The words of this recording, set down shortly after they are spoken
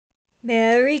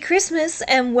Merry Christmas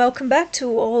and welcome back to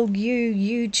all you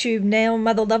YouTube nail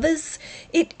mother lovers.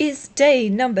 It is day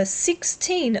number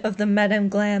 16 of the Madam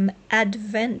Glam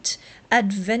Advent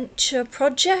Adventure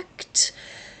project.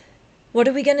 What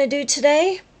are we going to do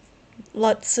today?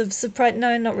 Lots of surprise,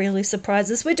 no, not really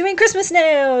surprises. We're doing Christmas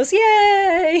nails,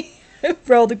 yay!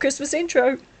 Roll the Christmas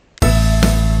intro.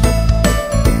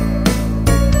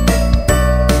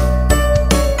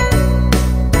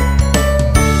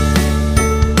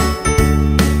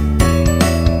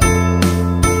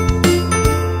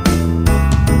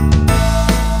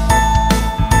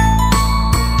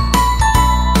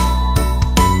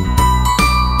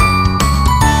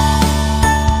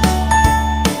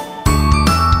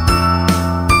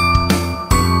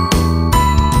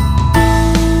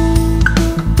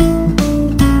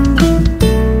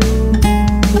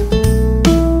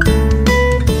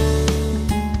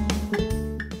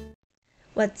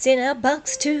 What's in our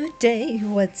box today?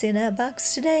 What's in our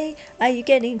box today? Are you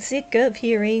getting sick of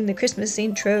hearing the Christmas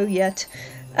intro yet?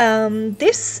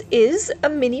 This is a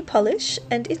mini polish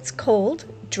and it's called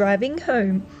Driving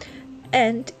Home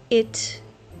and it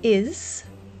is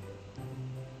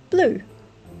blue.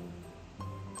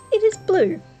 It is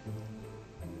blue.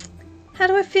 How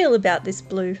do I feel about this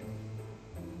blue?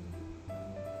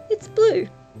 It's blue.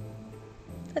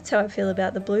 That's how I feel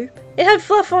about the blue. It had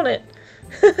fluff on it.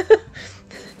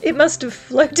 It must have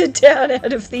floated down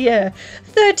out of the air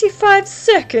 35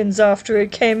 seconds after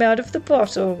it came out of the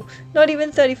bottle. Not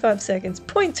even 35 seconds,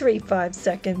 0.35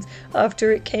 seconds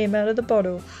after it came out of the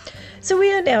bottle. So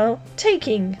we are now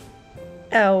taking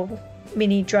our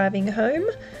mini driving home,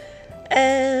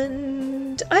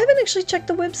 and I haven't actually checked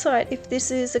the website if this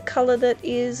is a colour that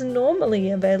is normally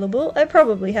available. I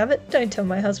probably have it. Don't tell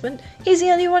my husband. He's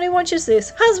the only one who watches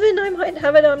this. Husband, I might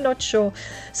have it, I'm not sure.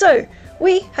 So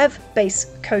we have base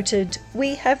coated.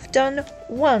 We have done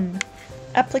one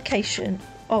application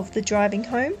of the driving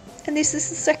home, and this is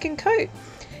the second coat.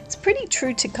 It's pretty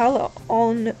true to colour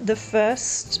on the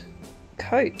first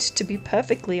coat, to be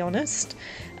perfectly honest,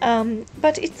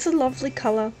 but it's a lovely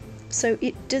colour, so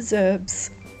it deserves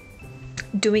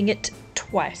doing it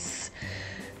twice.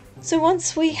 So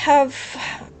once we have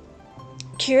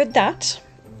cured that,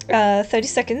 30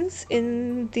 seconds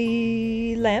in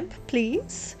the lamp,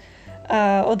 please.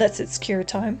 Or that's its cure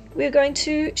time. We're going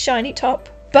to shiny top,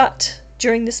 but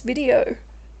during this video,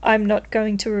 I'm not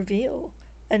going to reveal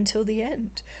until the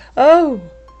end. Oh,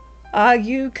 are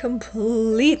you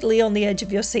completely on the edge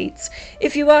of your seats?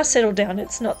 If you are, settle down.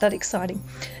 It's not that exciting.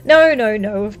 No,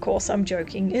 of course, I'm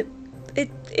joking. It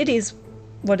is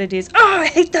what it is. Oh, I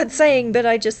hate that saying, but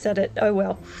I just said it. Oh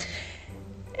well.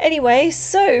 Anyway,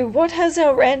 so what has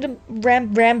our random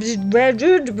rambling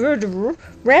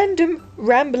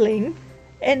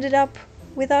ended up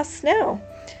with us now?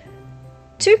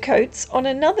 Two coats on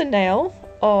another nail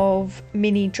of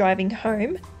mini driving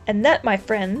home, and that, my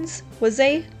friends, was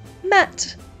a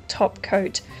matte top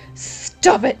coat.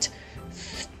 Stop it!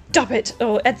 Stop it!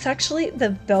 Oh, it's actually the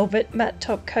velvet matte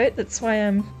top coat. That's why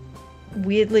I'm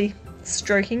weirdly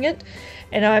stroking it,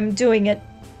 and I'm doing it,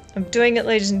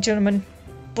 ladies and gentlemen.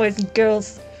 Boys and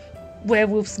girls,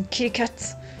 werewolves and kitty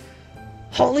cats.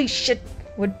 Holy shit,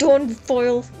 we're doing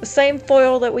foil, the same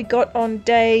foil that we got on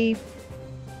day,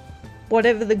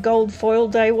 whatever the gold foil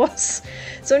day was.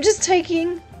 So I'm just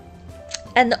taking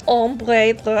an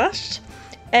ombre brush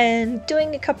and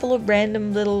doing a couple of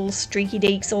random little streaky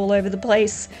deeks all over the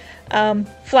place.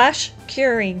 Flash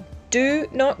curing. Do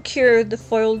not cure the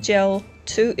foil gel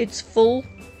to its full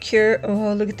cure.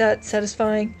 Oh, look at that,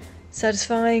 satisfying,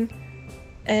 satisfying.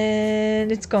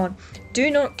 And it's gone.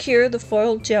 Do not cure the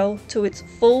foil gel to its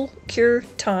full cure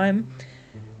time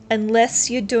unless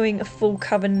you're doing a full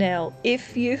cover nail.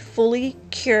 If you fully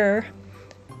cure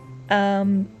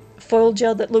foil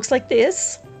gel that looks like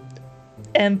this,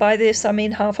 and by this I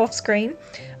mean half off screen,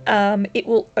 it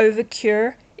will over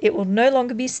cure, it will no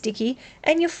longer be sticky,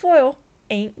 and your foil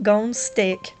ain't gonna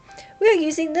stick. We are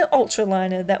using the ultra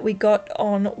liner that we got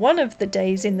on one of the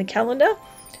days in the calendar.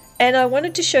 And I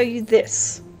wanted to show you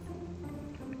this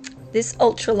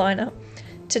ultra liner.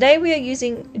 Today we are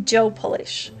using gel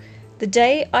polish. The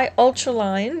day I ultra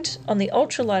lined, on the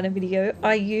ultra liner video,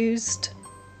 I used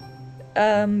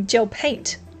gel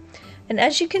paint. And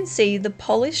as you can see, the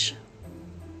polish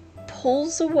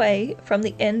pulls away from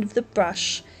the end of the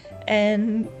brush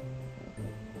and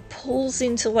pulls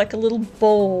into like a little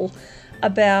ball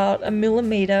about 1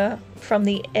 millimeter from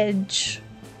the edge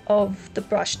of the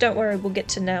brush. Don't worry, we'll get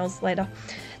to nails later.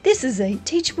 This is a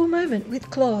teachable moment with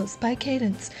claws by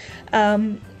Cadence.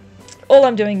 All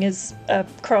I'm doing is a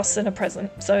cross and a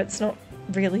present, so it's not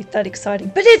really that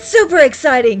exciting, but it's super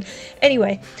exciting!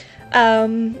 Anyway,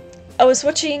 I was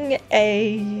watching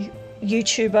a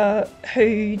YouTuber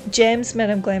who jams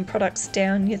Madam Glam products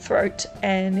down your throat,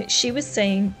 and she was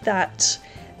saying that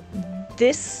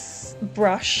this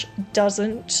brush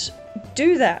doesn't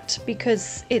do that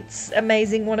because it's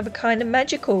amazing, one of a kind, and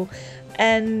magical.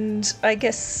 And I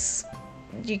guess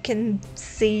you can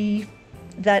see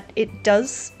that it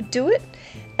does do it,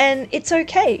 and it's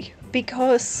okay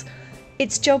because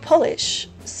it's gel polish.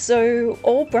 So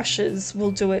all brushes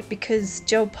will do it because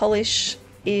gel polish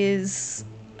is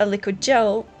a liquid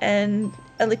gel, and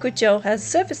a liquid gel has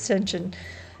surface tension,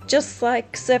 just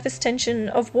like surface tension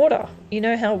of water. You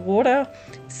know how water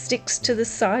sticks to the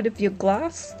side of your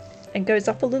glass and goes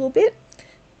up a little bit?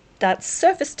 That's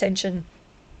surface tension.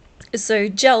 So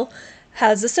gel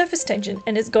has a surface tension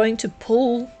and is going to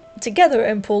pull together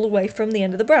and pull away from the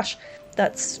end of the brush.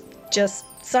 That's just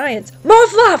science. More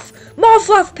fluff! More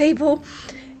fluff, people!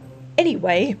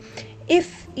 Anyway,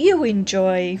 if you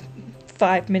enjoy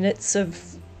 5 minutes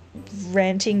of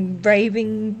ranting,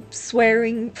 raving,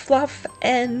 swearing fluff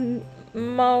and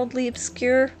mildly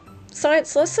obscure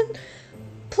science lesson,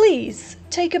 please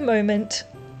take a moment,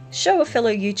 show a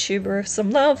fellow YouTuber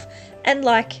some love, and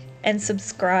like and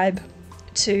subscribe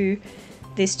to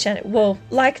this channel. Well,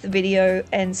 like the video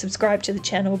and subscribe to the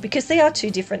channel, because they are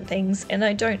two different things, and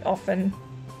I don't often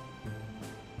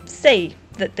say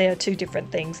that they are two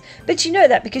different things. But you know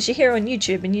that because you're here on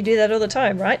YouTube and you do that all the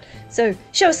time, right? So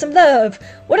show us some love.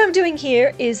 What I'm doing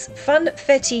here is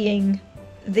funfettiing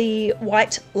the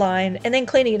white line and then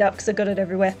cleaning it up because I got it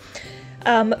everywhere.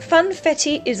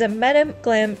 Funfetti is a Madam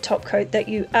Glam top coat that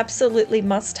you absolutely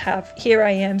must have. Here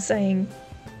I am saying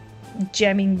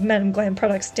jamming Madam Glam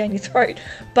products down your throat,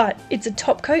 but it's a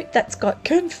top coat that's got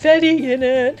confetti in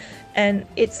it and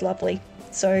it's lovely.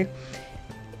 So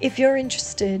if you're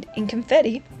interested in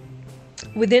confetti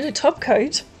within a top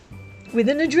coat,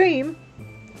 within a dream,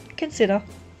 consider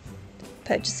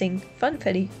purchasing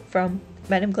funfetti from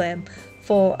Madam Glam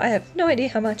for, I have no idea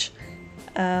how much,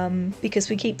 because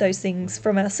we keep those things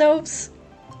from ourselves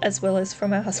as well as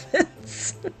from our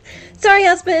husbands. Sorry,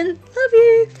 husband, love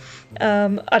you.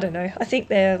 I don't know, I think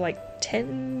they're like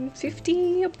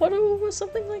 $10.50 a bottle or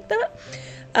something like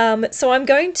that. So I'm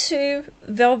going to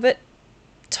velvet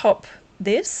top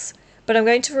this, but I'm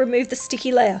going to remove the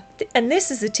sticky layer, and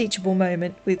this is a teachable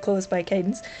moment with Claws by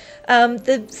Cadence.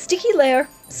 The sticky layer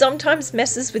sometimes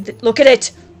messes with the, look at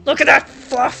it, look at that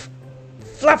fluff,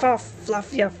 fluff off,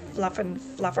 fluff, yeah, fluff and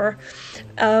fluffer.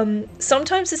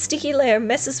 Sometimes the sticky layer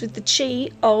messes with the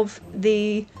chi of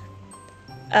the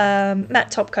matte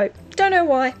top coat. Don't know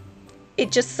why,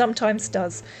 it just sometimes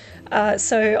does.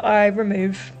 So I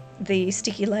remove the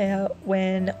sticky layer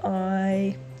when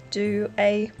I do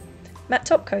a matte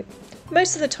top coat.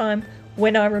 Most of the time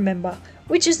when I remember,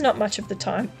 which is not much of the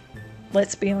time,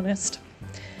 let's be honest.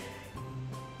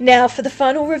 Now for the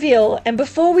final reveal, and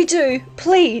before we do,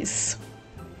 please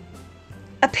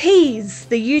appease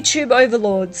the YouTube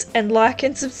overlords and like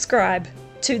and subscribe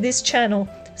to this channel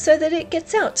so that it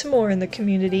gets out to more in the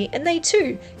community and they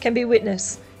too can be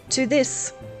witness to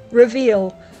this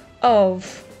reveal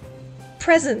of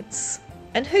presents.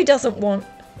 And who doesn't want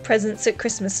presents at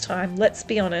Christmas time, let's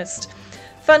be honest.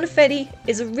 Funfetti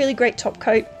is a really great top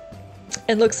coat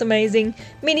and looks amazing.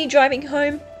 Mini driving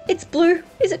home, it's blue.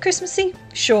 Is it Christmassy?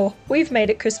 Sure, we've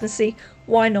made it Christmassy.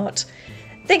 Why not?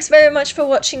 Thanks very much for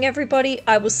watching, everybody.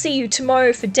 I will see you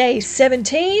tomorrow for day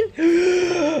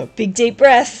 17. Big deep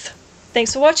breath.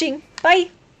 Thanks for watching.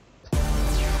 Bye.